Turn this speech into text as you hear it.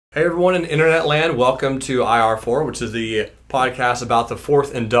Hey everyone in internet land, welcome to IR4, which is the podcast about the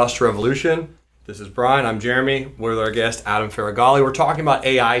fourth industrial revolution. This is Brian, I'm Jeremy, with our guest Adam Faragali. We're talking about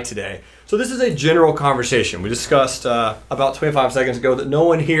AI today. So this is a general conversation. We discussed about 25 seconds ago that no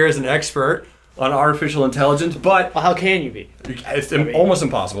one here is an expert on artificial intelligence, but... Well, how can you be? It's almost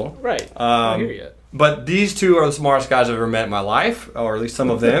impossible. Right. I hear you. But these two are the smartest guys I've ever met in my life, or at least some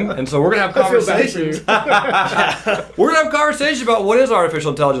of them. And so we're going to have conversations. We're going to have conversations about what is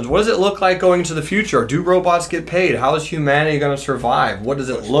artificial intelligence. What does it look like going into the future? Do robots get paid? How is humanity going to survive? What does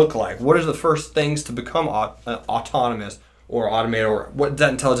it look like? What are the first things to become autonomous or automated? Or what does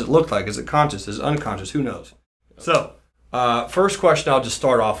that intelligence look like? Is it conscious? Is it unconscious? Who knows? So, first question I'll just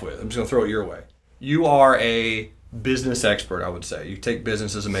start off with. I'm just going to throw it your way. You are a business expert, I would say. You take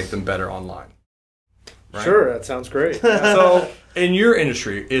businesses and make them better online. Right? Sure, that sounds great. So, in your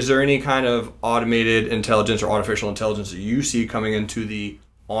industry, is there any kind of automated intelligence or artificial intelligence that you see coming into the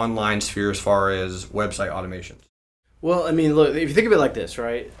online sphere as far as website automations? Well, I mean, look, if you think of it like this,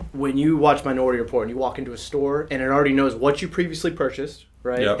 right? When you watch Minority Report and you walk into a store and it already knows what you previously purchased,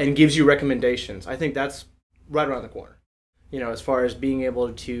 right? Yep. And gives you recommendations. I think that's right around the corner. You know, as far as being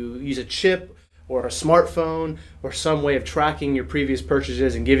able to use a chip or a smartphone or some way of tracking your previous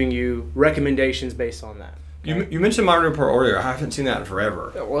purchases and giving you recommendations based on that. Okay? You mentioned Minority Report earlier. I haven't seen that in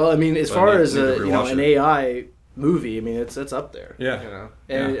forever. Well, I mean, as far as an AI movie, I mean, it's up there. Yeah. You know,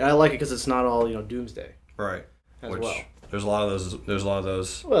 and I like it because it's not all doomsday. Right. As well. There's a lot of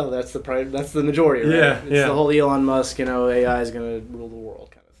those. Well, that's the majority, right? Yeah. It's the whole Elon Musk, AI is going to rule the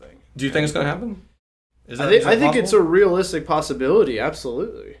world kind of thing. Do you think it's going to happen? I think it's a realistic possibility.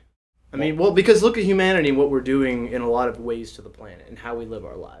 Absolutely. I mean, well, because look at humanity and what we're doing in a lot of ways to the planet and how we live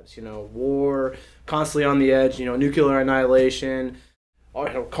our lives. War, constantly on the edge. Nuclear annihilation,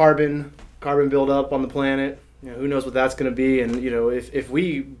 carbon buildup on the planet. Who knows what that's going to be? And if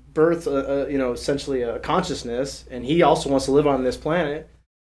we birth essentially a consciousness, and he also wants to live on this planet,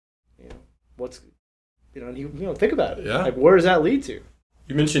 what's think about it. Yeah. Like, where does that lead to?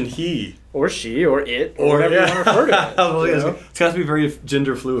 You mentioned he. Or she, or it, or whatever you want to refer to it. It's got to be very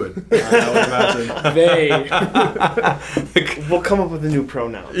gender fluid. I would imagine. They. We'll come up with a new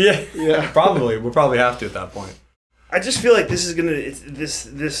pronoun. Yeah. Probably. We'll probably have to at that point. I just feel like this is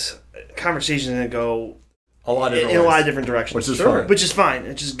this conversation is gonna go a lot in a lot of different directions, which is fine. Which is fine.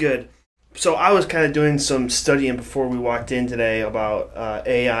 Which is good. So I was kind of doing some studying before we walked in today about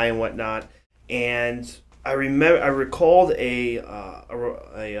AI and whatnot, and I recalled a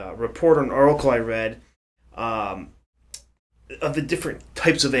report or an article I read of the different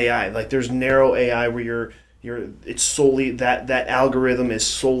types of AI. Like there's narrow AI where it's solely that algorithm is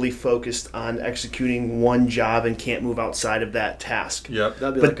solely focused on executing one job and can't move outside of that task. Yep.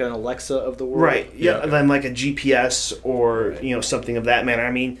 That'd be like an Alexa of the world. Right. Yeah. And then like a GPS or something of that manner.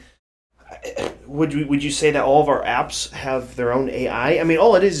 I mean, would you say that all of our apps have their own AI? I mean,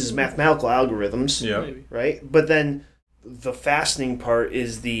 all it is mathematical algorithms, right? But then the fascinating part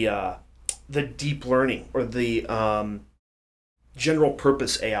is the deep learning or the general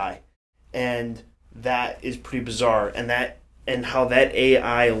purpose AI, and that is pretty bizarre. And how that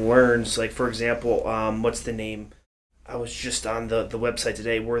AI learns, like for example, what's the name? I was just on the website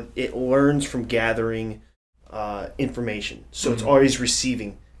today where it learns from gathering information, so it's always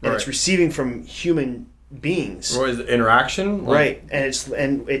receiving. And it's receiving from human beings. Or is it interaction? Right.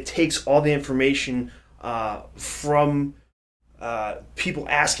 And it takes all the information from people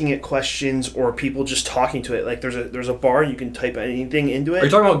asking it questions or people just talking to it. Like there's a bar and you can type anything into it. Are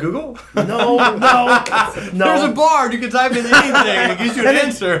you talking about Google? No. There's a bar and you can type in anything and it gives you an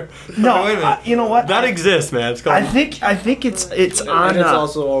answer. No, wait a minute. You know what? That exists, man. It's called... I think it's on. And it's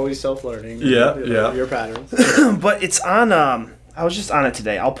also always self-learning. Yeah. Your patterns. But it's on. I was just on it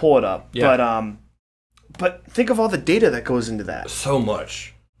today. I'll pull it up. Yeah. But think of all the data that goes into that. So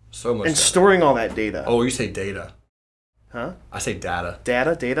much. And data. storing all that data. Oh, you say data. Huh? I say data.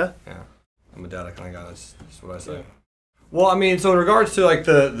 Data? Yeah. I'm a data kind of guy. That's what I say. Yeah. Well, I mean, so in regards to like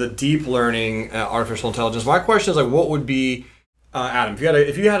the deep learning artificial intelligence, my question is like, what would be, Adam,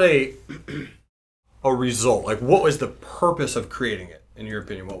 if you had a result, like what was the purpose of creating it? In your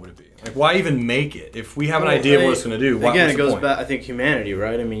opinion, what would it be? Like, why even make it? If we have an idea of what it's going to do, again, it goes back, I think, humanity,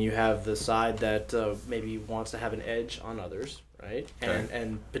 right? I mean, you have the side that maybe wants to have an edge on others, right?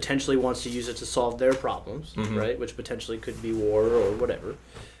 And potentially wants to use it to solve their problems, right? Which potentially could be war or whatever.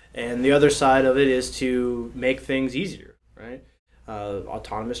 And the other side of it is to make things easier, right?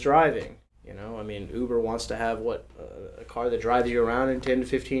 Autonomous driving. I mean, Uber wants to have a car that drives you around in 10 to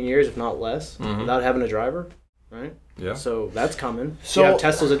 15 years, if not less, without having a driver. right? Yeah. So that's coming. So you have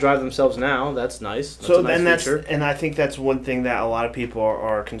Teslas that drive themselves now. That's nice. That's a nice feature. And I think that's one thing that a lot of people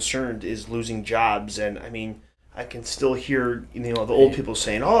are concerned is losing jobs. And I mean, I can still hear the old people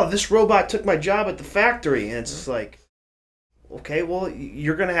saying, "Oh, this robot took my job at the factory," and it's just like, okay, well,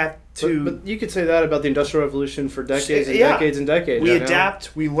 you're gonna have to. But you could say that about the Industrial Revolution for decades and decades and decades. We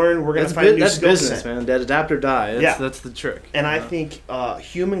adapt. We learn. We're gonna find a new skill set. That's business, man. That adapt or die. That's the trick. And I think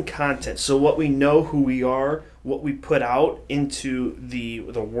human content. So what we know, who we are, what we put out into the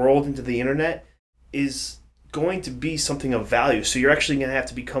world, into the internet, is going to be something of value. So you're actually gonna have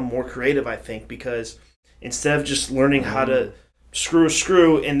to become more creative, I think, because instead of just learning how to screw a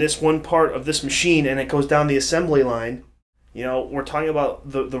screw in this one part of this machine and it goes down the assembly line. We're talking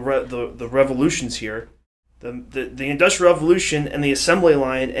about the revolutions here, the Industrial Revolution and the assembly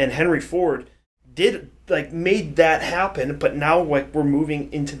line, and Henry Ford made that happen. But now we're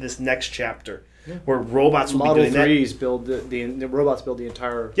moving into this next chapter where robots will be doing that. Model 3s build the robots build the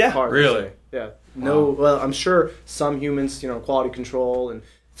entire car. Really? Yeah. No. Well, I'm sure some humans, quality control and.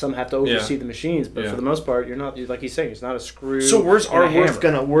 Some have to oversee the machines, but for the most part, you're not, like he's saying, it's not a screw. So where's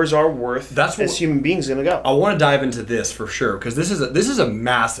our worth as human beings gonna go? I want to dive into this for sure because this is a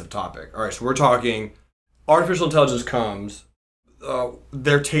massive topic. All right, so we're talking artificial intelligence comes.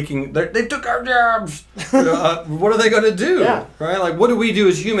 They took our jobs. What are they gonna do? Yeah. Right? Like, what do we do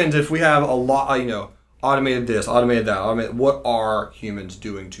as humans if we have a lot? Automated this, automated that. What are humans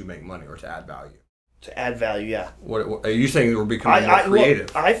doing to make money or to add value? To add value, yeah. What are you saying? We're becoming more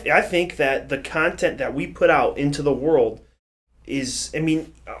creative. I think that the content that we put out into the world is,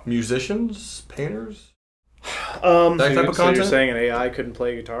 musicians, painters, that type of content. So you're saying an AI couldn't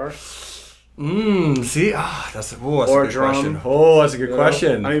play guitar? See, that's a good question. That's a good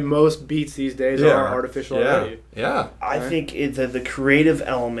question. Most beats these days are artificial already. Yeah. I think the creative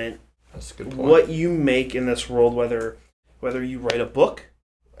element. That's a good point. What you make in this world, whether you write a book.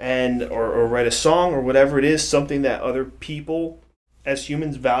 Or write a song or whatever it is, something that other people as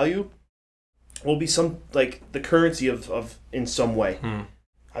humans value, will be the currency of in some way,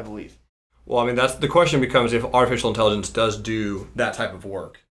 I believe. Well, that's the question becomes if artificial intelligence does do that type of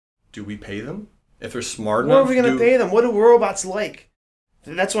work, do we pay them if they're smart enough? What are we going to pay them? What are robots like?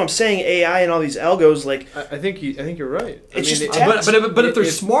 That's what I'm saying. AI and all these algos, I think you're right. It's just but if they're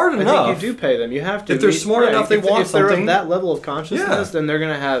smart enough, I think you do pay them. You have to. If they're smart enough, they want something. If they're of that level of consciousness, then they're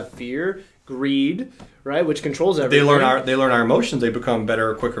going to have fear, greed, right, which controls everything. They learn our emotions. They become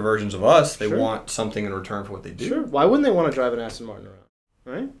better, quicker versions of us. They want something in return for what they do. Sure. Why wouldn't they want to drive an Aston Martin around?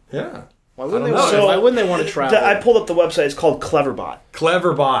 Right? Yeah. Why wouldn't they want to travel? I pulled up the website. It's called Cleverbot.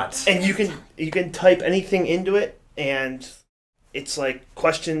 Cleverbot. And you can type anything into it, and it's like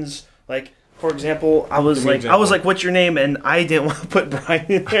questions. Like, for example, I was like, "What's your name?" And I didn't want to put Brian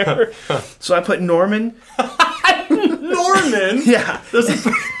in there, so I put Norman. Norman. Yeah.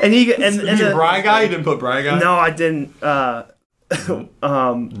 And the Brian guy. You didn't put Brian guy. No, I didn't.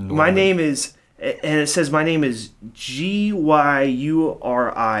 My name is, and it says my name is Gyuri.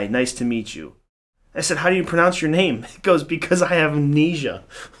 Nice to meet you. I said, "How do you pronounce your name?" It goes, "Because I have amnesia."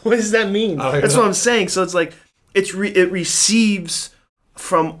 What does that mean? That's what I'm saying. So it's like it receives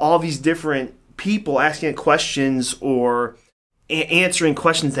from all these different people asking it questions or answering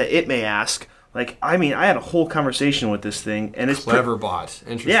questions that it may ask. Like, I had a whole conversation with this thing, and it's Cleverbot.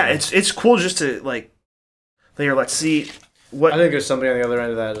 Interesting. Yeah, it's cool just to let's see what. I think there's somebody on the other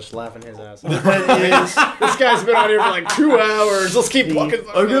end of that just laughing his ass off. This guy's been on here for like 2 hours. Let's keep plucking.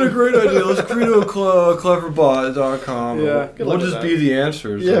 I've got a great idea. Let's create a cleverbot.com. Yeah, we'll just be the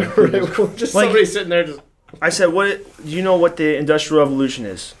answers. Yeah, right. Just somebody sitting there just. I said, do you know what the Industrial Revolution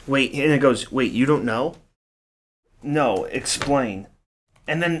is? Wait, and it goes, wait, you don't know? No, explain.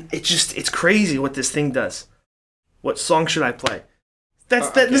 And then it's crazy what this thing does. What song should I play?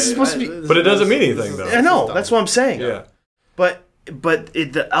 This is supposed to be. But it doesn't mean anything, though. I know, that's what I'm saying. Yeah. But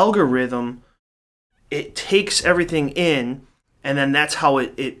the algorithm, it takes everything in, and then that's how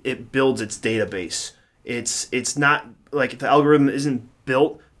it builds its database. It's not like the algorithm isn't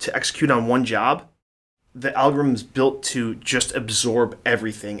built to execute on one job. The algorithm is built to just absorb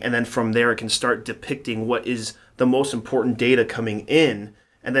everything, and then from there it can start depicting what is the most important data coming in,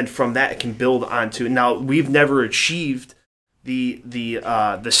 and then from that it can build onto. Now, we've never achieved the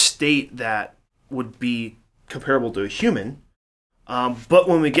state that would be comparable to a human, but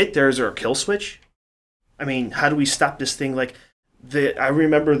when we get there, is there a kill switch? How do we stop this thing? I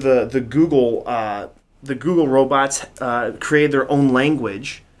remember the Google robots created their own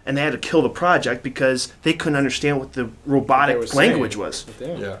language. And they had to kill the project because they couldn't understand what the robotic language was.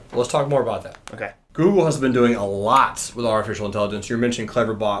 Yeah. Let's talk more about that. Okay. Google has been doing a lot with artificial intelligence. You're mentioning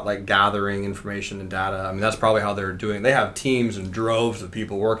Cleverbot, like gathering information and data. I mean, that's probably how they're doing. They have teams and droves of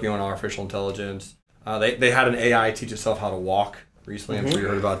people working on artificial intelligence. They had an AI teach itself how to walk recently. I'm sure you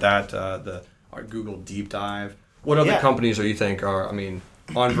heard about that. Our Google Deep Dive. What other companies do you think are, I mean,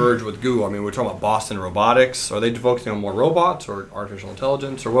 on verge with Google? I mean, we're talking about Boston Robotics. Are they focusing on more robots or artificial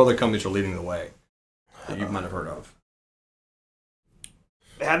intelligence, or what other companies are leading the way that you might have heard of?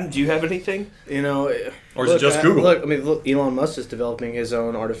 Adam, do you have anything? You know, or is it just Google? Look, Elon Musk is developing his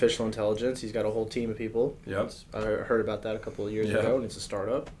own artificial intelligence. He's got a whole team of people. Yep. I heard about that a couple of years ago, and it's a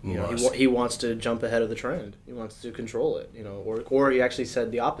startup. You know, he wants to jump ahead of the trend. He wants to control it. You know, or he actually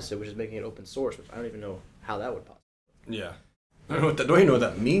said the opposite, which is making it open source. Which I don't even know how that would possibly. Yeah. I don't even know what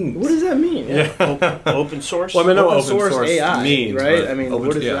that means. What does that mean? Yeah. Open source? Well, I mean, no, open source AI means, right? I mean,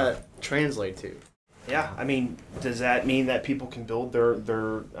 what does that translate to? Yeah, I mean, does that mean that people can build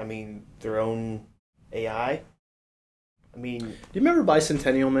their own AI? I mean, do you remember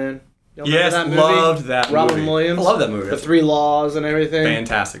Bicentennial Man? Yes, loved that movie. Robin Williams. I love that movie. The 3 Laws and everything.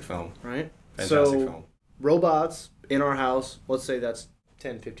 Fantastic film. Right? Fantastic film. Robots in our house, let's say that's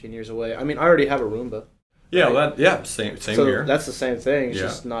 10, 15 years away. I mean, I already have a Roomba. Yeah, right? Same here. That's the same thing. It's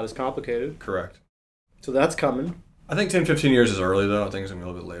just not as complicated. Correct. So that's coming. I think 10, 15 years is early, though. I think it's going to be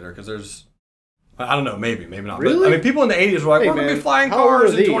a little bit later, because there's... I don't know, maybe not. Really? But, I mean, people in the 80s were like, we're going to be flying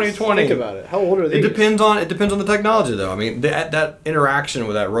cars in 2020. Think about it. How old are these? It depends on the technology, though. I mean, that interaction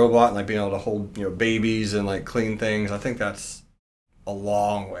with that robot and like being able to hold babies and like clean things, I think that's a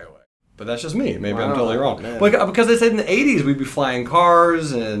long way away. But that's just me. Maybe I'm totally wrong. But because they said in the 80s we'd be flying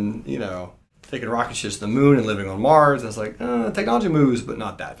cars and, taking rocket ships to the moon and living on Mars. And it's like, technology moves, but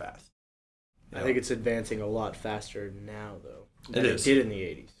not that fast. I think it's advancing a lot faster now, though, than it did in the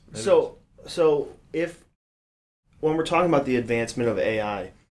 80s. So when we're talking about the advancement of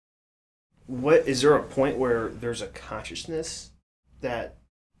AI, is there a point where there's a consciousness that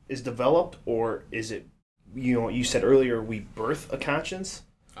is developed, or is it, you said earlier, we birth a conscience?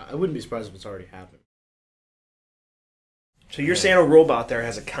 I wouldn't be surprised if it's already happened. So you're saying a robot there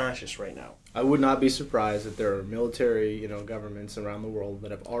has a conscience right now? I would not be surprised if there are military, governments around the world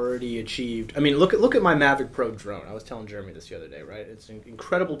that have already achieved. I mean, look at my Mavic Pro drone. I was telling Jeremy this the other day, right? It's an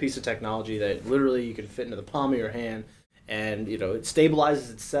incredible piece of technology that literally you can fit into the palm of your hand, and it stabilizes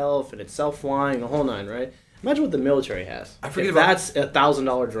itself and it's self-flying, the whole nine, right? Imagine what the military has. That's a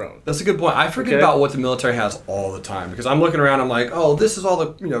 $1,000 drone. That's a good point. I forget about what the military has all the time, because I'm looking around. I'm like, oh, this is all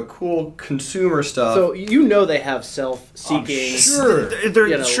the cool consumer stuff. So they have self-seeking. Sure,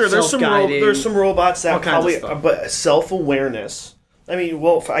 there's some robots that probably, but self-awareness. I mean,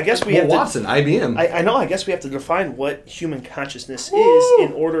 I guess we have Watson, IBM. I know. I guess we have to define what human consciousness is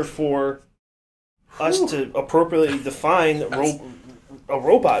in order for us to appropriately define a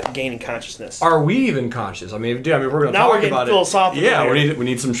robot gaining consciousness. Are we even conscious? I mean, we're going to talk about it. Philosophical. Yeah, we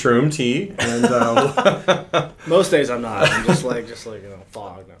need some shroom tea. And most days I'm not. I'm just like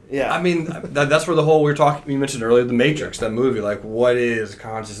fog. Yeah. I mean, that's where we mentioned earlier, the Matrix, that movie. Like, what is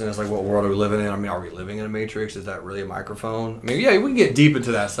consciousness? Like, what world are we living in? I mean, are we living in a Matrix? Is that really a microphone? I mean, yeah, we can get deep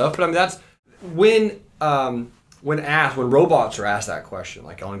into that stuff, but I mean, that's when robots are asked that question,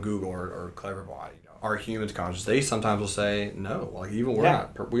 like on Google or Cleverbot. Are humans conscious? They sometimes will say no. Like, even we're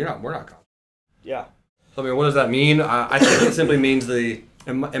not conscious. Yeah. So I mean, what does that mean? I think it simply means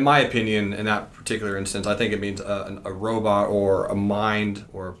in my opinion, in that particular instance, I think it means a robot or a mind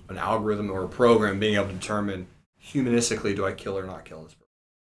or an algorithm or a program being able to determine humanistically, do I kill or not kill this person?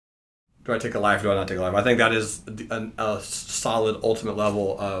 Do I take a life? Do I not take a life? I think that is a solid ultimate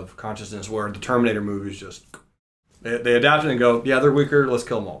level of consciousness, where the Terminator movies just they adapt it and go, yeah, they're weaker. Let's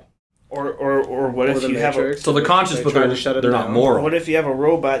kill them all. Or what if you have they're conscious, but they're not moral. What if you have a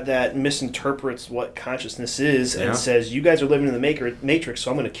robot that misinterprets what consciousness is and says, you guys are living in the Matrix,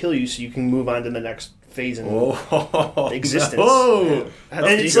 so I'm going to kill you so you can move on to the next phase in existence. No. And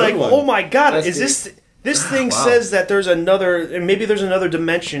it's like, oh my God, this thing says that there's another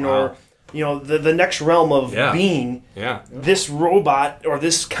dimension or the next realm of being. Yeah. This robot or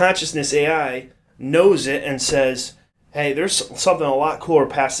this consciousness AI knows it and says, hey, there's something a lot cooler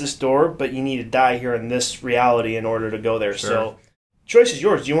past this door, but you need to die here in this reality in order to go there. Sure. So, choice is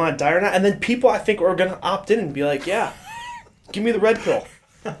yours. Do you want to die or not? And then people, I think, are going to opt in and be like, yeah, give me the red pill.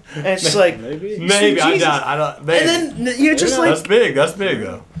 And it's like, maybe I don't. Maybe. And then just that's big. That's big,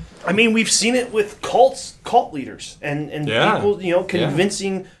 though. I mean, we've seen it with cult leaders and people,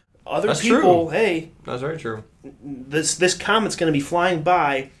 convincing other people, true. Hey, that's very true. This comet's going to be flying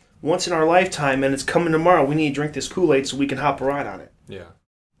by once in our lifetime, and it's coming tomorrow. We need to drink this Kool-Aid so we can hop a ride on it. Yeah.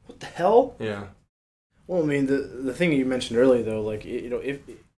 What the hell? Yeah. Well, I mean, the thing you mentioned earlier, though, like, if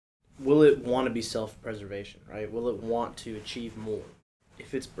will it want to be self-preservation, right? Will it want to achieve more?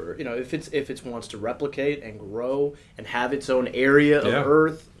 If it's, if it wants to replicate and grow and have its own area of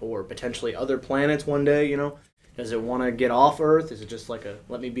Earth or potentially other planets one day, does it want to get off Earth? Is it just like a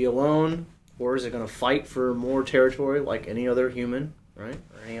let me be alone, or is it going to fight for more territory like any other human, right,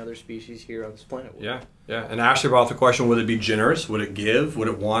 or any other species here on this planet? Yeah. And Ashley brought up the question: would it be generous? Would it give? Would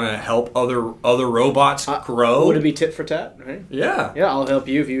it want to help other robots grow? Would it be tit for tat? Right? Yeah. I'll help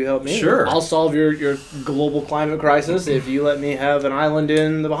you if you help me. Sure. I'll solve your global climate crisis if you let me have an island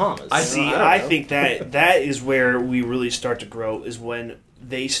in the Bahamas. I think that is where we really start to grow, is when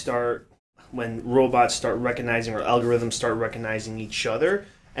robots start recognizing, or algorithms start recognizing each other.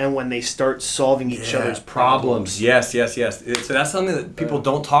 And when they start solving each other's problems. Yes. So that's something that people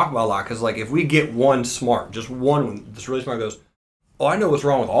don't talk about a lot. Because, like, if we get one smart, just one that's really smart, goes, oh, I know what's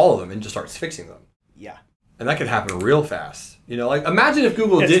wrong with all of them, and just starts fixing them. Yeah. And that can happen real fast. Like, imagine if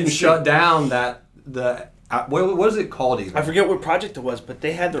Google didn't shut down what is it called even? I forget what project it was, but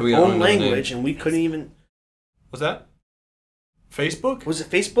they had their own language, and we couldn't even... What's that? Facebook? Was it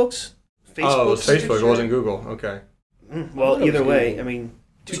Facebook's? Oh, it was Facebook. It wasn't Google. Okay. Well, either way, I mean...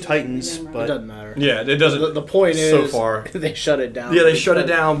 Two titans, but it doesn't matter. Yeah, it doesn't. The point is, so far they shut it down. Yeah, they shut it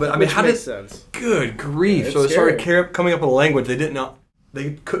down. But I mean, how did? Sense. Good grief! Yeah, so it started coming up with a language they didn't know.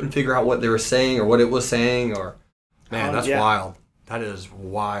 They couldn't figure out what they were saying or what it was saying. Or man, that's wild. That is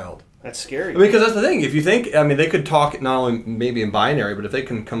wild. That's scary. I mean, because that's the thing. If you think, I mean, they could talk not only maybe in binary, but if they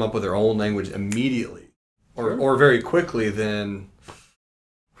can come up with their own language immediately or very quickly, then.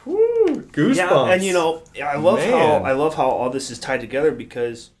 Whoo, goosebumps. Yeah, and I love how all this is tied together,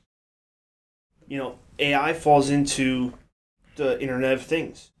 because AI falls into the Internet of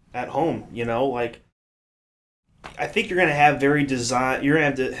Things at home. Like, I think you're going to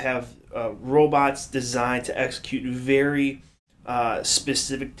have robots designed to execute very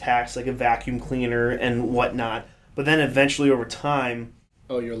specific tasks, like a vacuum cleaner and whatnot. But then eventually, over time,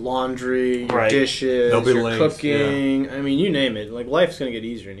 your laundry, your dishes, your cooking. Yeah. I mean, you name it. Like, life's going to get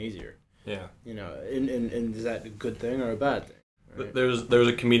easier and easier. Yeah. And is that a good thing or a bad thing? Right. There's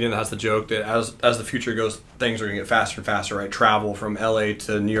a comedian that has the joke that as the future goes, things are going to get faster and faster, right? Travel from LA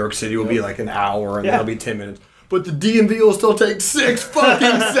to New York City will be like an hour, and that'll be 10 minutes. But the DMV will still take 6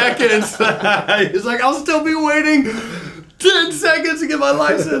 fucking seconds. It's like, I'll still be waiting 10 seconds to get my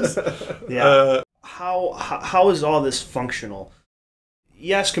license. Yeah. How is all this functional?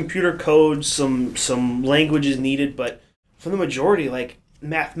 Yes, computer code, some language is needed, but for the majority, like,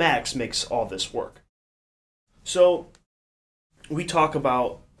 mathematics makes all this work. So we talk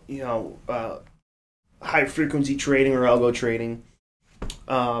about, high frequency trading or algo trading,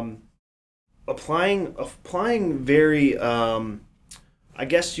 applying very, I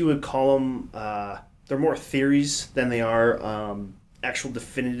guess you would call them, they're more theories than they are actual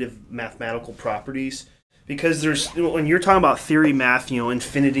definitive mathematical properties. Because when you're talking about theory math,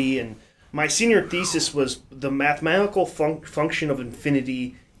 infinity, and my senior thesis was the mathematical function of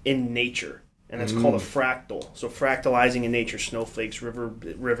infinity in nature. And it's called a fractal. So fractalizing in nature, snowflakes,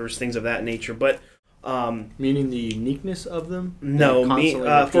 rivers, things of that nature. But meaning the uniqueness of them?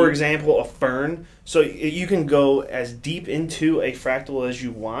 No, for example, a fern. So you can go as deep into a fractal as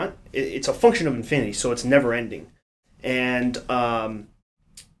you want. It's a function of infinity, so it's never ending. And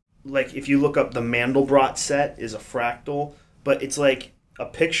like, if you look up the Mandelbrot set is a fractal, but it's like a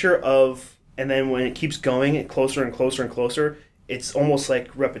picture of, and then when it keeps going closer and closer and closer, it's almost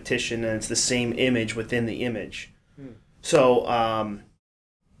like repetition, and it's the same image within the image. So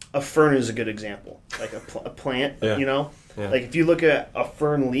a fern is a good example, like a plant. Yeah. Like, if you look at a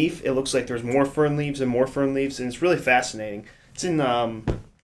fern leaf, it looks like there's more fern leaves and more fern leaves, and it's really fascinating. It's in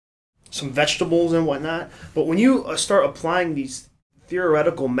some vegetables and whatnot. But when you start applying these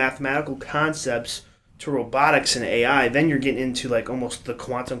theoretical mathematical concepts to robotics and AI, then you're getting into like almost the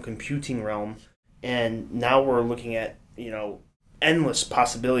quantum computing realm, and now we're looking at endless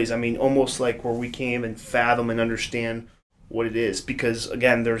possibilities. I mean, almost like where we can't even fathom and understand what it is, because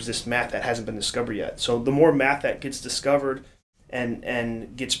again, there's this math that hasn't been discovered yet. So the more math that gets discovered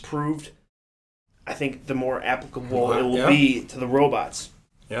and gets proved, I think the more applicable it will be to the robots.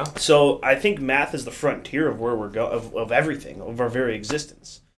 Yeah. So I think math is the frontier of where we're of everything, of our very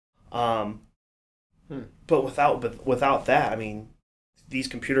existence. But without that, I mean, these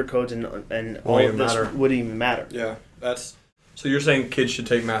computer codes and all of this wouldn't even matter. Yeah, so you're saying kids should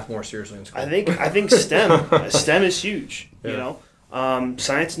take math more seriously in school? I think STEM is huge. Yeah.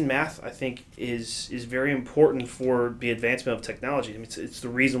 Science and math, I think, is very important for the advancement of technology. I mean, it's the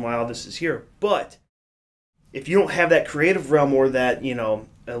reason why all this is here. But if you don't have that creative realm or that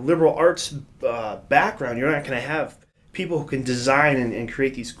a liberal arts background, you're not going to have people who can design and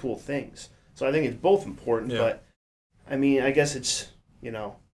create these cool things. So I think it's both important, but I mean, I guess it's,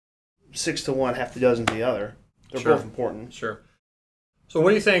 6 to 1, half a dozen to the other. They're both important. Sure. So what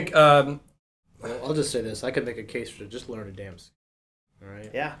do you think? Well, I'll just say this. I could make a case to just learn a damn skill. All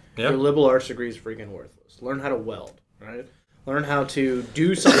right? Yeah. Your liberal arts degree is freaking worthless. Learn how to weld, right? Learn how to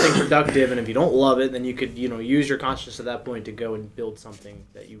do something productive, and if you don't love it, then you could, use your conscience at that point to go and build something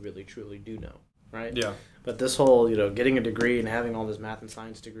that you really, truly do know, right? Yeah. But this whole, getting a degree and having all this math and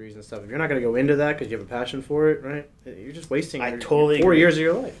science degrees and stuff, if you're not going to go into that because you have a passion for it, right, you're just wasting your 4 years of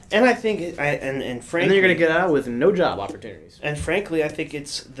your life. And I think, and frankly... And then you're going to get out with no job opportunities. And frankly, I think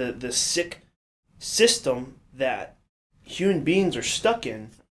it's the sick system that human beings are stuck in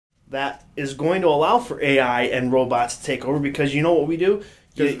that is going to allow for AI and robots to take over, because you know what we do?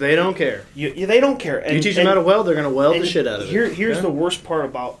 Because they don't care. They don't care. And, you teach them how to weld, they're going to weld the shit out of it. Here's the worst part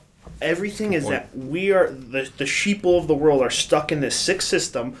about everything is that we are, the sheeple of the world are stuck in this sick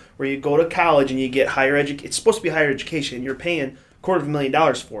system where you go to college and you get higher education. It's supposed to be higher education, and you're paying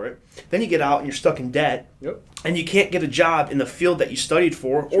 $250,000 for it. Then you get out and you're stuck in debt. Yep. And you can't get a job in the field that you studied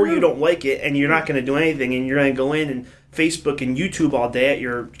for, or you don't like it, and you're not going to do anything, and you're going to go in and Facebook and YouTube all day at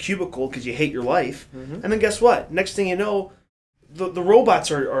your cubicle because you hate your life. And then guess what? Next thing you know, the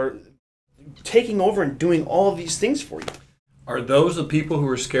robots are taking over and doing all of these things for you. Are those the people who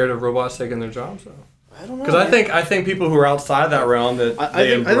are scared of robots taking their jobs, though? I don't know. Because I think people who are outside that realm, that I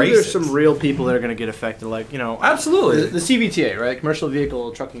think there's some real people that are going to get affected, like, absolutely, the CVTA, right? Commercial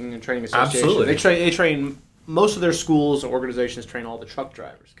Vehicle Trucking and Training Association. Absolutely. They train most of their schools and organizations train all the truck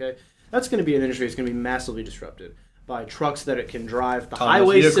drivers. Okay, that's going to be an industry that's going to be massively disrupted by trucks that it can drive the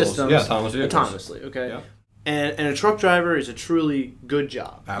highway systems autonomously. Okay, yeah. And a truck driver is a truly good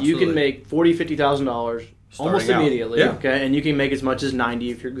job. Absolutely. You can make $40,000-$50,000 almost immediately. Okay, and you can make as much as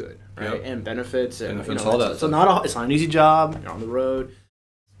 $90 if you're good, right? And benefits and all that. It's not an easy job. You're on the road,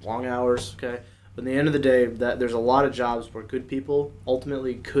 long hours. Okay, but at the end of the day, there's a lot of jobs where good people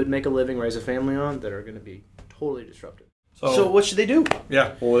ultimately could make a living, raise a family on, that are going to be totally disrupted. So what should they do?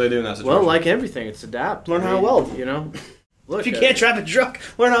 Yeah, what would they do in that situation? Well, like everything, it's adapt. Learn how to weld. Look, if you can't drive a truck,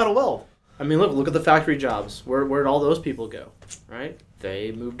 learn how to weld. I mean, look at the factory jobs. Where'd all those people go? Right?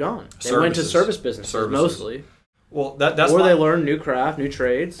 They moved on. They went to service businesses mostly. Well, that's they learned new craft, new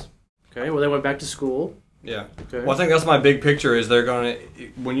trades. Okay, or they went back to school. Yeah. Okay. Well, I think that's my big picture. Is they're going to,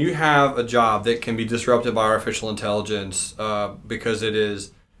 when you have a job that can be disrupted by artificial intelligence, because it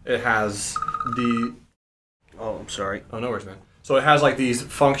has the. Oh, I'm sorry. Oh, no worries, man. So it has like these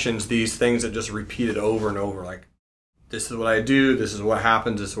functions, these things that just repeat it over and over. Like, this is what I do. This is what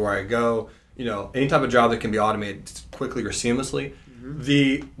happens. This is where I go. Any type of job that can be automated quickly or seamlessly.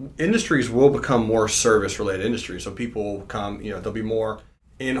 The industries will become more service-related industries. So people will come, there'll be more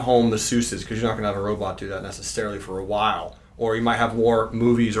in-home masseuses, because you're not going to have a robot do that necessarily for a while. Or you might have more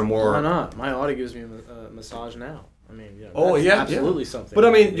movies or more... Why not? My Audi gives me a massage now. I mean, absolutely something. But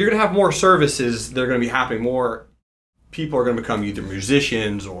I mean, you're going to have more services that are going to be happening. More people are going to become either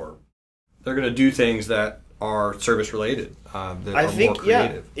musicians, or they're going to do things that are service-related, more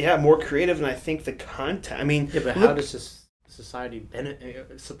creative. Yeah, more creative, and I think the content... I mean... Yeah, but how does this society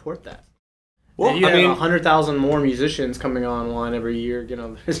support that? Well, you have 100,000 more musicians coming online every year.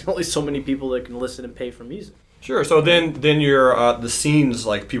 There's only so many people that can listen and pay for music. Sure. So then you're the scenes,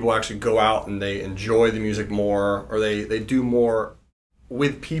 like, people actually go out and they enjoy the music more, or they do more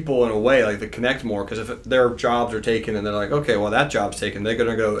with people in a way, like they connect more. Because if their jobs are taken and they're like, okay, well, that job's taken, they're going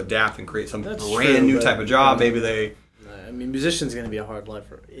to go adapt and create some brand new type of job. Maybe they. I mean, musician's going to be a hard life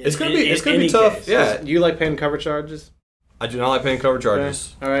for. It's going to be tough. Case. Yeah. Do you like paying cover charges? I do not like paying cover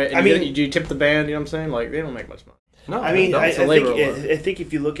charges. Okay. All right. And do you tip the band? You know what I'm saying? Like, they don't make much money. No, I mean, I think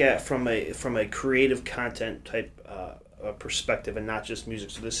if you look at from a creative content type perspective, and not just music.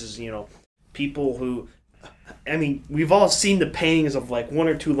 So this is people who, I mean, we've all seen the paintings of like one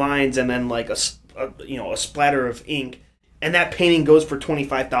or two lines and then like a splatter of ink, and that painting goes for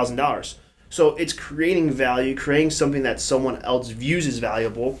 $25,000. So it's creating value, creating something that someone else views as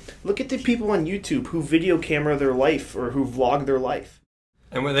valuable. Look at the people on YouTube who video camera their life or who vlog their life.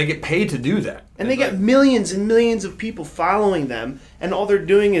 And when they get paid to do that. And they get millions and millions of people following them, and all they're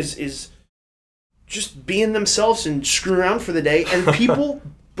doing is just being themselves and screwing around for the day, and people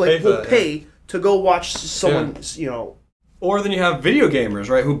will pay to go watch someone, Or then you have video gamers,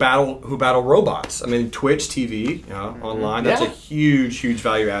 right, who battle robots. I mean, Twitch TV, online, that's a huge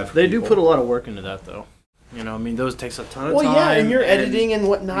value add for people. Do put a lot of work into that, though. I mean, those takes a ton of time. Well, yeah, and you're editing and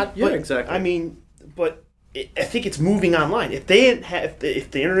whatnot. Yeah, but, exactly. I mean, but I think it's moving online. If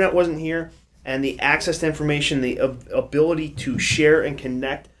the internet wasn't here, and the access to information, the ability to share and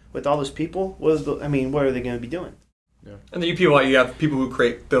connect with all those people, what are they going to be doing? Yeah. And then you have people who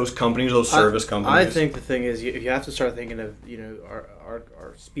create those companies, those service companies. I think the thing is, you have to start thinking of,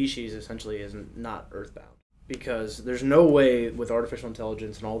 our species essentially is not earthbound. Because there's no way with artificial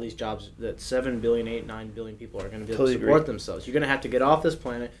intelligence and all these jobs that 7 billion, 8, 9 billion people are going to be able to support themselves. You're going to have to get off this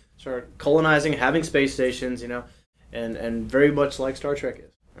planet, start colonizing, having space stations, and very much like Star Trek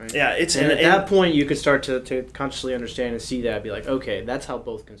is. Right? Yeah, at that point you could start to consciously understand and see that, be like, okay, that's how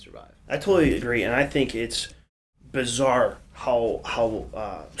both can survive. I totally agree, and I think it's bizarre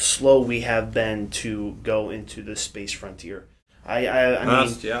how slow we have been to go into the space frontier. I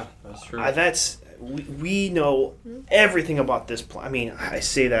mean, that's true. We know everything about this planet. I mean, I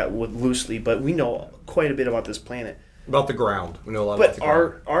say that loosely, but we know quite a bit about this planet. About the ground, we know a lot about the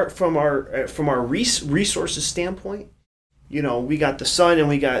ground. From our resources standpoint, we got the sun, and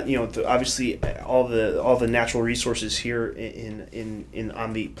we got obviously all the natural resources here in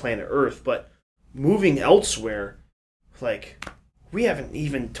on the planet Earth. But moving elsewhere, like, we haven't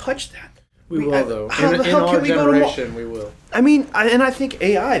even touched that. We will, though. In our generation, we will. I mean, I think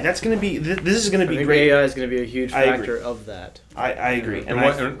AI, that's going to be, this is going to be great. AI is going to be a huge factor of that. I agree. And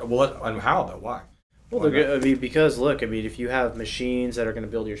how, though? Why? Well, because, look, if you have machines that are going to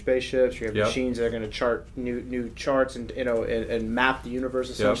build your spaceships, you have machines that are going to chart new charts and map the universe,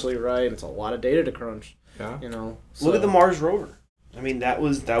 essentially, right? And it's a lot of data to crunch. Yeah. Look at the Mars rover. I mean, that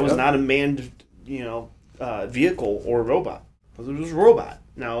was not a manned, vehicle or robot. It was a robot.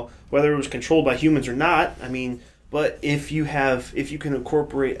 Now, whether it was controlled by humans or not, I mean, but if you can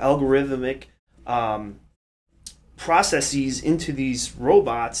incorporate algorithmic processes into these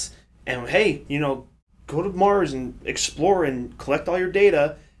robots, and hey, go to Mars and explore and collect all your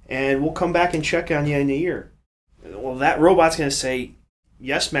data, and we'll come back and check on you in a year. Well, that robot's going to say,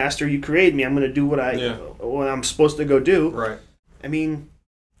 "Yes, master, you created me. I'm going to do what I'm supposed to go do." Right. I mean,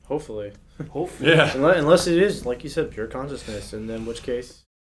 hopefully. Yeah. Unless it is, like you said, pure consciousness, and in which case,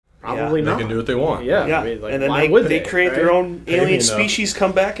 probably not. They can do what they want. Yeah. Yeah. I mean, and then they create their own alien species,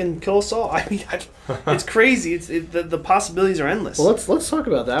 come back and kill us all. I mean, it's crazy. The possibilities are endless. Well, let's talk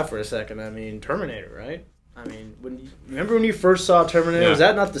about that for a second. I mean, Terminator, right? I mean, remember when you first saw Terminator? Was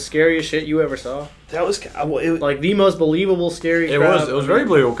that not the scariest shit you ever saw? That was like the most believable, scary. It was very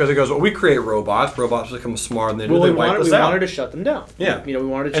believable because it goes, we create robots. Robots become smart, and they wipe us out. We wanted to shut them down. Yeah. We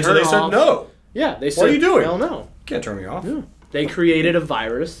wanted to turn so they said no. Yeah, they said, what are you doing? Hell no. You can't turn me off. Yeah. They created a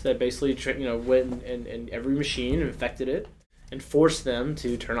virus that basically went and every machine infected it and forced them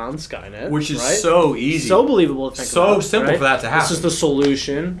to turn on Skynet. Which is so easy. So believable to think about. So simple for that to happen. This is the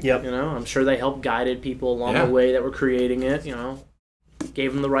solution. Yep. I'm sure they helped guided people along the way that were creating it,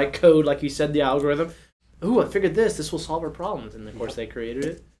 Gave them the right code, like you said, the algorithm. Ooh, I figured this. This will solve our problems. And, of course, they created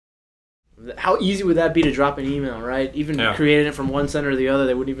it. How easy would that be to drop an email, right? Even creating it from one center to the other,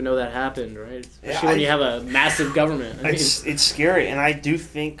 they wouldn't even know that happened, right? Especially when you have a massive government. It's scary, and I do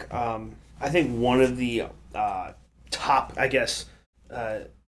think one of the top, I guess,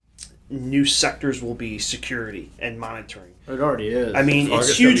 new sectors will be security and monitoring. It already is. I mean,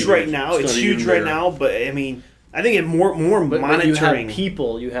 it's huge right now. It's huge right now, but I mean, I think more monitoring. But you have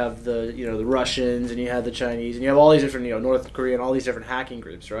people. You have the the Russians, and you have the Chinese, and you have all these different North Korea and all these different hacking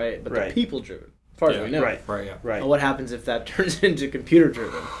groups, right? But they're people driven, as far as we know. Right. And what happens if that turns into computer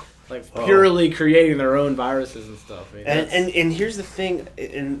driven, like purely creating their own viruses and stuff? I mean, and here's the thing,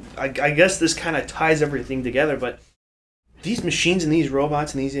 and I guess this kind of ties everything together. But these machines and these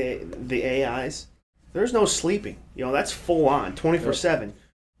robots and the AIs, there's no sleeping. That's full on 24/7.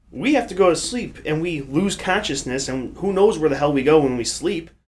 We have to go to sleep, and we lose consciousness, and who knows where the hell we go when we sleep.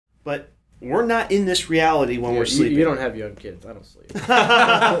 But we're not in this reality when we're sleeping. You don't have young kids. I don't sleep.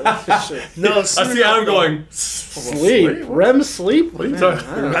 No, I see I'm going, sleep? REM sleep? What are you talking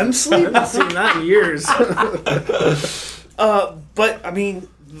REM sleep? I haven't seen that in years. But, I mean,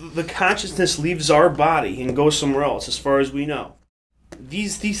 the consciousness leaves our body and goes somewhere else, as far as we know.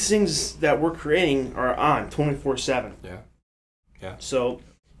 These things that we're creating are on 24/7. Yeah. So,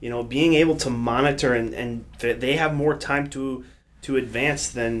 being able to monitor and they have more time to advance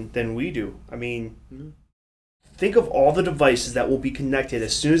than we do. I mean, think of all the devices that will be connected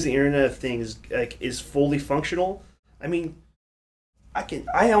as soon as the Internet of Things is fully functional. I mean,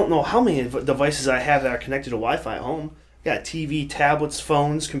 I don't know how many devices I have that are connected to Wi-Fi at home. I got TV, tablets,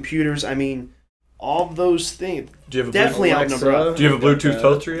 phones, computers. I mean, all of those things. Do you have definitely outnumber us. Do you have a Bluetooth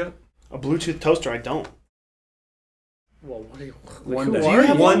toaster yet? A Bluetooth toaster? I don't. Well, what are you?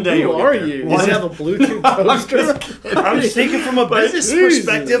 One day. Who are you? Does he have a Bluetooth toaster? I'm just thinking from a business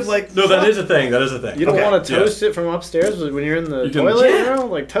perspective. No, that is a thing. You don't want to toast it from upstairs when you're in the toilet,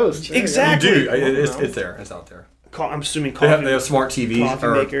 like toast. Exactly. You do. It's there. It's out there. I'm assuming coffee. They have smart TVs. Coffee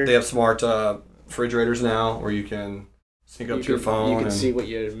maker. They have smart refrigerators now where you can sync up to your phone. You can see what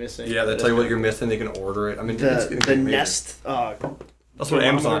you're missing. Yeah, they tell you what you're missing. They can order it. I mean, the Nest. That's what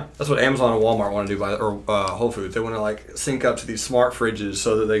Amazon and Walmart want to do or Whole Foods. They want to like sync up to these smart fridges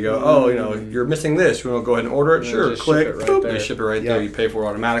so that they go, oh, you know, you're missing this. You want to go ahead and order it? Sure, click, boop, they ship it right there. You pay for it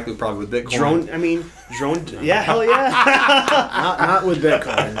automatically, probably with Bitcoin. Drone. Yeah, hell yeah. not with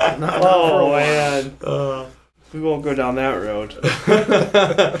Bitcoin. Oh man. We won't go down that road.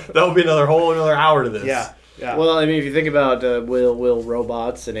 That will be another hour to this. Yeah. Yeah. Well, I mean, if you think about will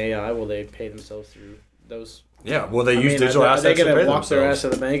robots and AI, will they pay themselves through those? Yeah. Will they use digital assets? Are they going to walk their ass to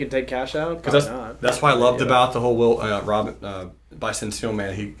the bank and take cash out? Because that's why I loved about the whole Robin Bicentennial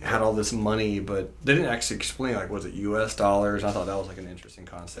man. He had all this money, but they didn't actually explain like was it U.S. dollars. I thought that was like an interesting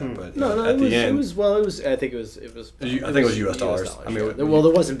concept. But at the end, I think it was U.S. dollars. I mean, there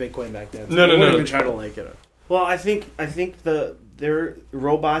wasn't Bitcoin back then. So no. Even try to like it. Well, I think their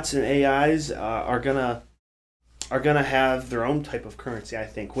robots and AIs are gonna have their own type of currency. I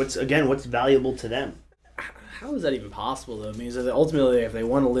think what's valuable to them. How is that even possible, though? I mean, so that ultimately, if they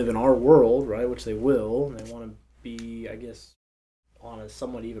want to live in our world, right, which they will, and they want to be, I guess, on a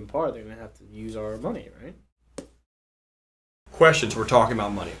somewhat even par, they're going to have to use our money, right? Questions. We're talking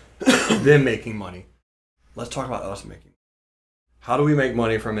about money. Them making money. Let's talk about us making money. How do we make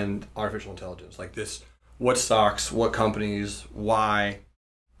money from artificial intelligence? Like this, what stocks, what companies, why?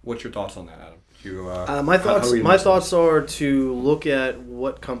 What's your thoughts on that, Adam? My thoughts are to look at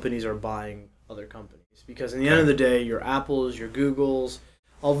what companies are buying other companies. Because in the end of the day, your Apples, your Googles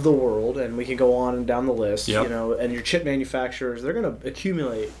of the world, and we can go on and down the list, you know, and your chip manufacturers, they're going to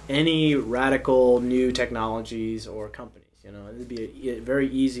accumulate any radical new technologies or companies. You know, it'd be a very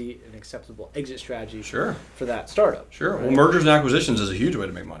easy and acceptable exit strategy for that startup. Sure. Right? Well, mergers and acquisitions is a huge way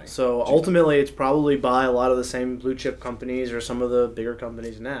to make money. So ultimately, it's probably by a lot of the same blue chip companies or some of the bigger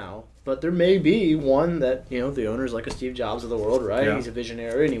companies now. But there may be one that, you know, the owner's like a Steve Jobs of the world, right? Yeah. He's a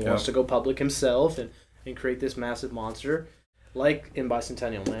visionary and he wants to go public himself and create this massive monster, like in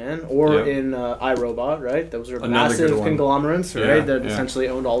Bicentennial Man or in iRobot, right? Those are massive conglomerates, right? That essentially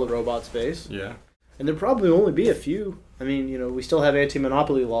owned all the robot space. Yeah. And there'll probably only be a few. I mean, you know, we still have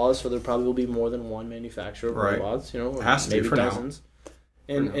anti-monopoly laws, so there probably will be more than one manufacturer of robots, you know, or maybe dozens.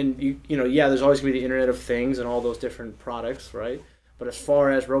 And you know, there's always going to be the Internet of Things and all those different products, right? But as far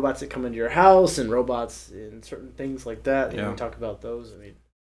as robots that come into your house and robots in certain things like that, you know, we talk about those. I mean,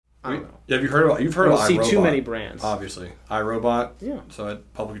 I don't know. Yeah, you've heard about iRobot. See too many brands. Obviously, iRobot. Yeah. So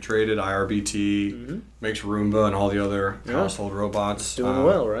it publicly traded. IRBT makes Roomba and all the other household robots. It's doing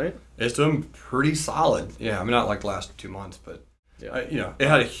well, right? It's doing pretty solid. Yeah, I mean not like the last 2 months, but you know, it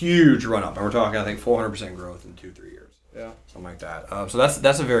had a huge run up, and we're talking I think 400% growth in 2-3 years. Yeah. Something like that. So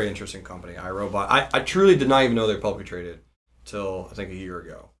that's a very interesting company, iRobot. I truly did not even know they were publicly traded till I think a year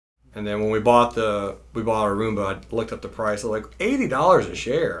ago. And then when we bought our Roomba, I looked up the price. It was like $80 a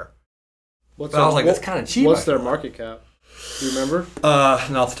share. I was like, that's kind of cheap. What's their market cap? Do you remember?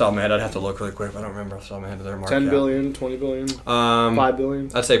 Not off the top of my head. I'd have to look really quick. I don't remember off the top of my head their market 10 cap. billion, 20 billion, 5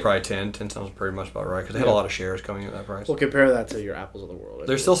 billion? I'd say probably 10. 10 sounds pretty much about right because they had a lot of shares coming at that price. Well, compare that to your Apples of the world.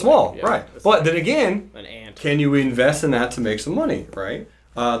 They're still small, right. But then again, can you invest in that to make some money, right?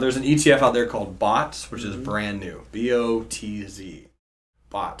 There's an ETF out there called BOTZ, which is brand new. BOTZ.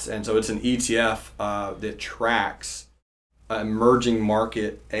 BOTZ. And so it's an ETF that tracks emerging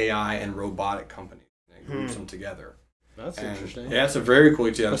market AI and robotic companies and groups them together. That's interesting. Yeah, it's a very cool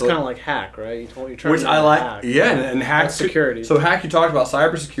ETF. It's kind of like Hack, right? Which I like. Hack. Yeah, and Hack security. So Hack, you talked about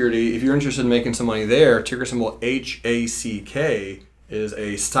cybersecurity. If you're interested in making some money there, ticker symbol HACK is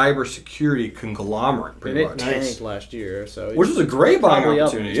a cybersecurity conglomerate. Pretty much. And it tanked last year, so which is a great buying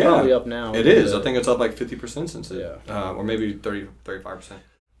opportunity. It's probably up now. It is. I think it's up like 50% since it, or maybe 35%.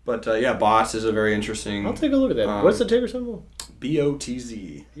 But BOTZ is a very interesting. I'll take a look at that. What's the ticker symbol?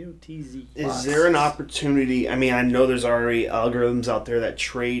 BOTZ. BOTZ. Is there an opportunity? I mean, I know there's already algorithms out there that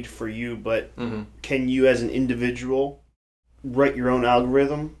trade for you, but can you, as an individual, write your own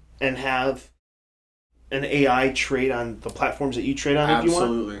algorithm and have an AI trade on the platforms that you trade on?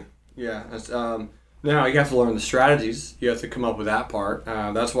 Absolutely. If you want? Yeah. Now you have to learn the strategies. You have to come up with that part.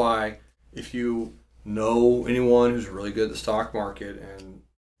 That's why if you know anyone who's really good at the stock market and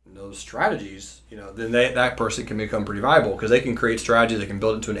those strategies, you know, then that person can become pretty valuable because they can create strategies. They can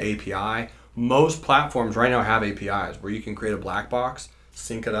build it into an API. Most platforms right now have APIs where you can create a black box,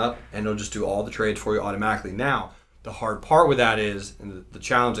 sync it up, and it'll just do all the trades for you automatically. Now, the hard part with that is, and the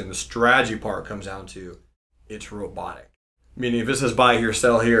challenging, the strategy part comes down to, it's robotic. Meaning if it says buy here,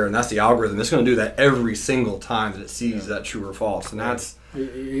 sell here, and that's the algorithm, it's going to do that every single time that it sees that true or false. And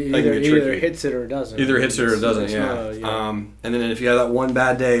Either hits it or doesn't. Either hits it or it doesn't, yeah. And then if you have that one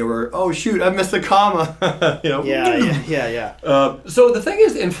bad day where, oh shoot, I missed the comma. Yeah. So the thing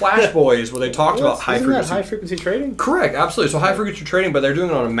is, in Flash Boys, where they talked about high frequency trading? Correct, absolutely. So high frequency trading, but they're doing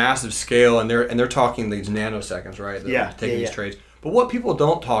it on a massive scale, and they're talking these nanoseconds, right? They're taking these trades. But what people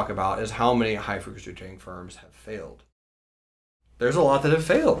don't talk about is how many high frequency trading firms have failed. There's a lot that have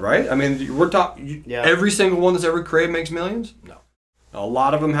failed, right? I mean, we're talking every single one that's ever created makes millions? No. A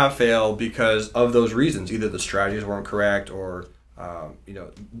lot of them have failed because of those reasons. Either the strategies weren't correct, or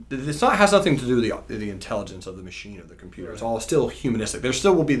has nothing to do with the intelligence of the machine or the computer. It's all still humanistic. There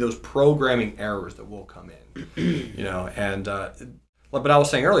still will be those programming errors that will come in, but I was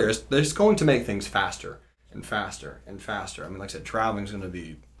saying earlier, they're just going to make things faster and faster and faster. I mean, like I said, traveling's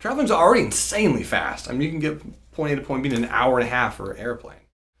already insanely fast. I mean, you can get point A to point B in an hour and a half for an airplane,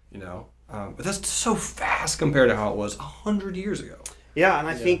 but that's so fast compared to how it was 100 years ago. Yeah, and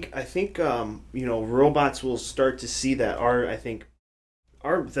I think robots will start to see that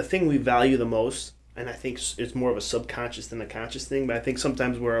the thing we value the most, and I think it's more of a subconscious than a conscious thing, but I think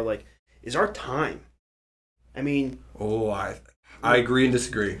sometimes we're like, is our time. I mean, I agree and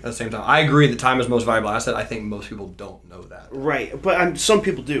disagree at the same time. I agree that time is the most valuable asset. I think most people don't know that. Right, but some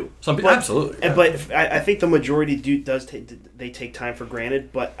people do. Some people absolutely. Yeah. But I think the majority take time for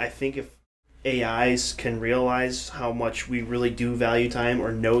granted. But I think if AIs can realize how much we really do value time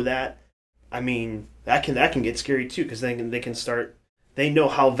or know that, I mean, that can get scary too, because they know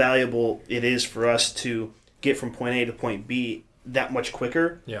how valuable it is for us to get from point A to point B that much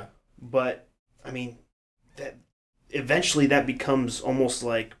quicker. Yeah. But I mean, that eventually that becomes almost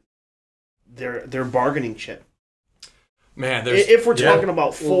like their bargaining chip. Man, if we're talking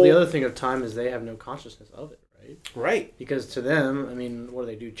about full. Well, the other thing of time is they have no consciousness of it. Right. Because to them, I mean, what do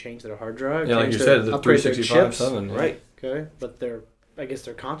they do? Change their hard drive? Yeah, like you said, the 365/7. Right. Okay, but I guess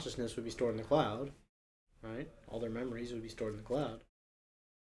their consciousness would be stored in the cloud, right? All their memories would be stored in the cloud.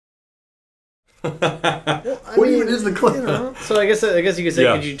 What even is the cloud? So I guess you could say,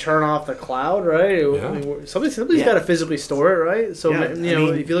 could you turn off the cloud, right? Yeah. I mean, somebody's got to physically store it, right? So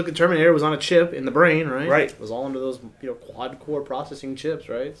if you look at Terminator, it was on a chip in the brain, right? Right. It was all under those quad core processing chips,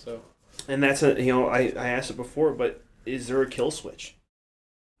 right? So. And that's I asked it before, but is there a kill switch?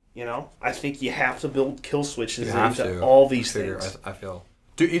 I think you have to build kill switches into all these things. I feel.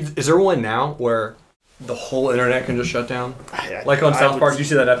 Dude, is there one now where the whole internet can just shut down? Like on South Park, did you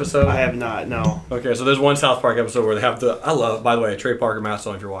see that episode? I have not, no. Okay, so there's one South Park episode where they have by the way, Trey Parker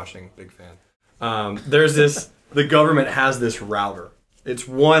Mastodon, if you're watching, big fan. There's the government has this router. It's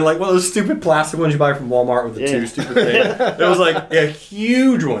one of those stupid plastic ones you buy from Walmart with the two stupid things. There was a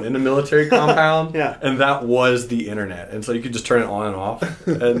huge one in the military compound, and that was the internet. And so you could just turn it on and off,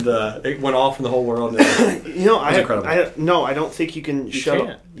 and it went off in the whole world. Incredible. I don't think you can shut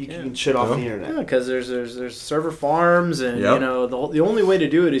off the internet. Yeah, because there's server farms, and the only way to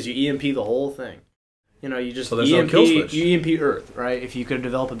do it is you EMP the whole thing. You just EMP Earth, right? If you could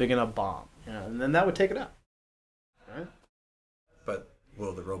develop a big enough bomb, and then that would take it out.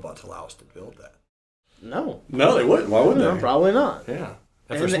 Will the robots allow us to build that? No. No, they wouldn't. Why would they? Probably not. Yeah.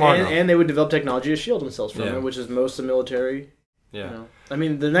 If they're smart enough. And they would develop technology to shield themselves from it, which is most of the military. Yeah. I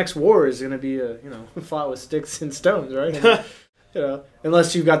mean, the next war is going to be fought with sticks and stones, right? And,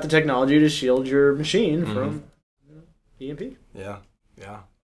 unless you've got the technology to shield your machine from EMP. Yeah. Yeah.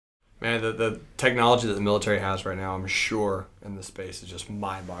 Man, the technology that the military has right now, I'm sure, in this space is just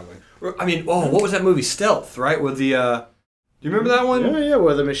mind-boggling. I mean, what was that movie, Stealth, right? With the... do you remember that one? Yeah,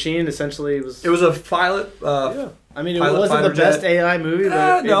 where the machine essentially was... It was a pilot... I mean, it wasn't the best AI movie,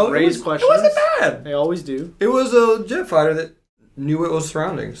 but it raised questions. It wasn't bad. They always do. It was a jet fighter that knew it was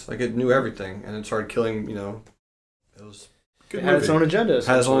surroundings. Like, it knew everything, and it started killing, It was good. It had its own agenda.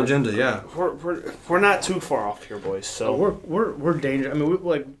 Had its own agenda, yeah. We're not too far off here, boys, so... We're dangerous. I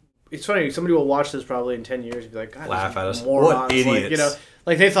mean, it's funny, somebody will watch this probably in 10 years and be like, God, laugh at us. Morons. What idiots.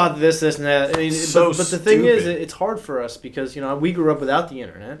 Like they thought this and that. I mean, but the thing is, it's hard for us because we grew up without the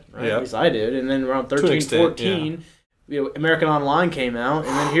internet, right? Yep. At least I did. And then around 13, 14, American Online came out,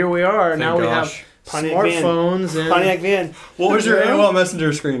 and then here we are. Now we have smartphones and Pontiac Van. What was your AOL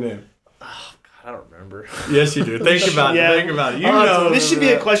Messenger screen name? Oh God, I don't remember. Yes, you do. Think about it. Think about it. This should be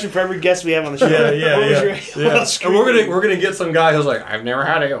a question for every guest we have on the show. Yeah. And we're gonna get some guy who's like, I've never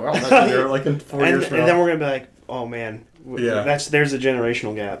had AOL Messenger, like in 4 years from now. And then we're gonna be like, oh man. There's a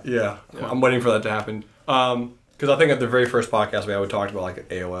generational gap. Yeah. I'm waiting for that to happen. Because I think at the very first podcast we talked about like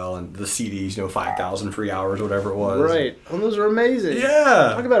AOL and the CDs, 5,000 free hours, whatever it was. Right. And those are amazing.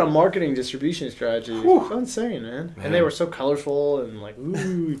 Yeah. Talk about a marketing distribution strategy. It's insane, man. And they were so colorful and like,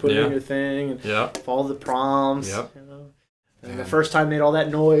 ooh, you put it in your thing and follow the prompts. Yep. And the first time made all that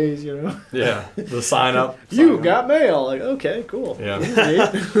noise, you know. Yeah, the sign up. You got mail. Like, okay, cool. Yeah.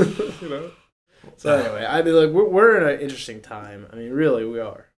 You know. So anyway, I mean, like we're in an interesting time. I mean, really, we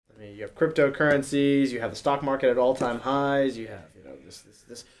are. I mean, you have cryptocurrencies, you have the stock market at all-time highs, you have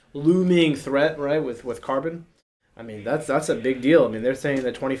this looming threat, right, with carbon. I mean, that's a big deal. I mean, they're saying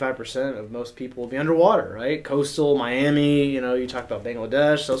that 25% of most people will be underwater, right? Coastal Miami, you know, you talk about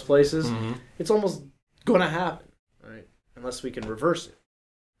Bangladesh, those places. Mm-hmm. It's almost going to happen, right? Unless we can reverse it.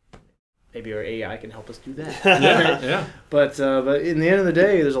 Maybe our AI can help us do that. Yeah. But in the end of the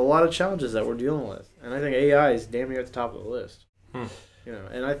day, there's a lot of challenges that we're dealing with, and I think AI is damn near at the top of the list. You know,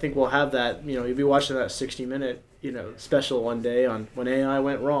 and I think we'll have that. You know, you'll be watching that 60-minute, you know, special one day on when AI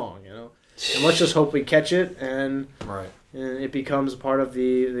went wrong. You know, and let's just hope we catch it and it becomes part of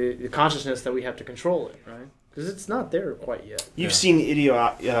the consciousness that we have to control it, right? Because it's not there quite yet. You've seen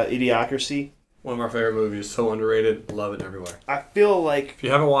Idiocracy. One of our favorite movies, so underrated. Love it everywhere. I feel like if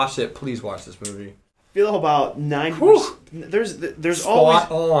you haven't watched it, please watch this movie. I feel about 90%. There's always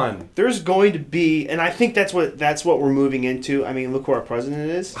on. There's going to be, and I think that's what we're moving into. I mean, look who our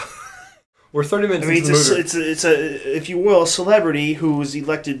president is. We're 30 minutes. I mean, into the movie. it's a if you will, a celebrity who was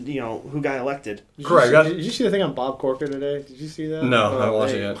elected. You know, who got elected. Correct. Did you see the thing on Bob Corker today? Did you see that? No, I haven't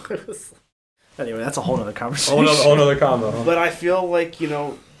watched it yet. Anyway, that's a whole other conversation. Whole other combo. Huh? But I feel like, you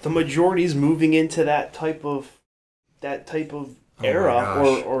know, the majority is moving into that type of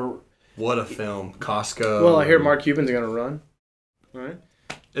era, or what a film, Costco. Well, I hear Mark Cuban's going to run. All right.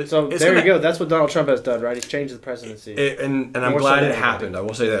 So there you go. That's what Donald Trump has done, right? He's changed the presidency. And I'm glad it happened. I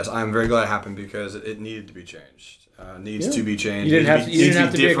will say this: I'm very glad it happened because it needed to be changed. Needs to be changed. You didn't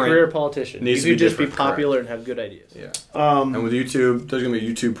have to be a career politician. You could just be popular and have good ideas. Yeah. And with YouTube, there's going to be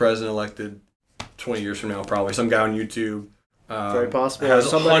a YouTube president elected 20 years from now, probably. Some guy on YouTube. Very possible.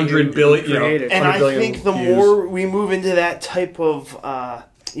 Has 100 billion. And I think the more we move into that type of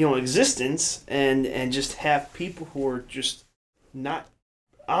existence, and just have people who are just not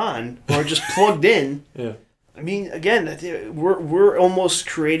on or just plugged in. Yeah. I mean, again, we're almost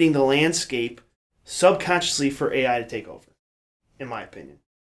creating the landscape subconsciously for AI to take over, in my opinion.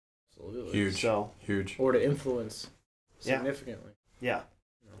 Absolutely. Huge. Or to influence significantly. Yeah.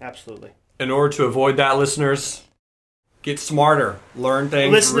 Absolutely. In order to avoid that, listeners, get smarter, learn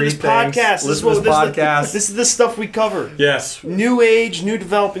things, listen read to this podcast. Listen to this podcast. This is the stuff we cover. Yes. New age, new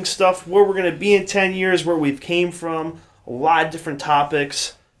developing stuff, where we're going to be in 10 years, where we've came from, a lot of different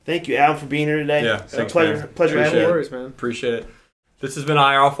topics. Thank you, Adam, for being here today. Yeah, thanks, pleasure having you. No worries, man. Appreciate it. This has been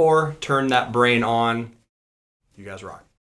IR4. Turn that brain on. You guys rock.